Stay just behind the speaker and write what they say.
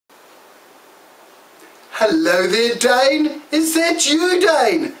Hello there, Dane. Is that you,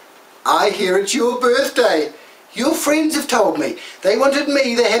 Dane? I hear it's your birthday. Your friends have told me they wanted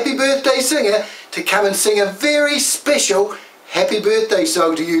me, the Happy Birthday Singer, to come and sing a very special happy birthday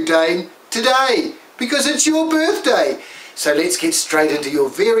song to you, Dane, today, because it's your birthday. So let's get straight into your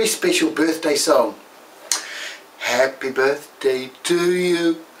very special birthday song. Happy birthday to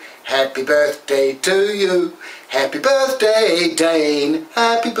you. Happy birthday to you. Happy birthday, Dane.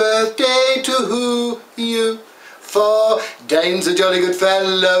 Happy birthday to you. For Dane's a jolly good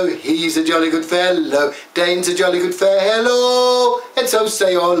fellow, he's a jolly good fellow, Dane's a jolly good fellow, and so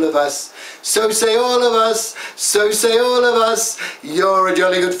say all of us, so say all of us, so say all of us. You're a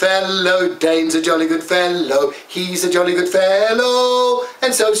jolly good fellow, Dane's a jolly good fellow, he's a jolly good fellow,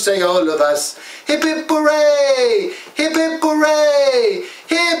 and so say all of us. Hip hip hooray, hip hip hooray,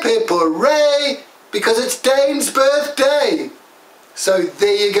 hip hip hooray, because it's Dane's birthday. So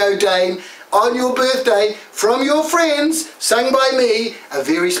there you go, Dane. On your birthday, from your friends, sung by me, a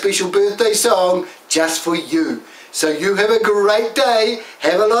very special birthday song just for you. So you have a great day,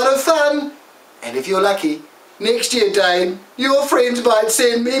 have a lot of fun, and if you're lucky, next year, Dane, your friends might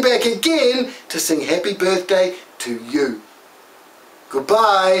send me back again to sing happy birthday to you.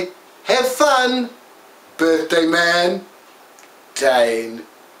 Goodbye, have fun, birthday man. Dane,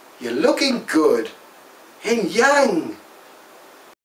 you're looking good and young.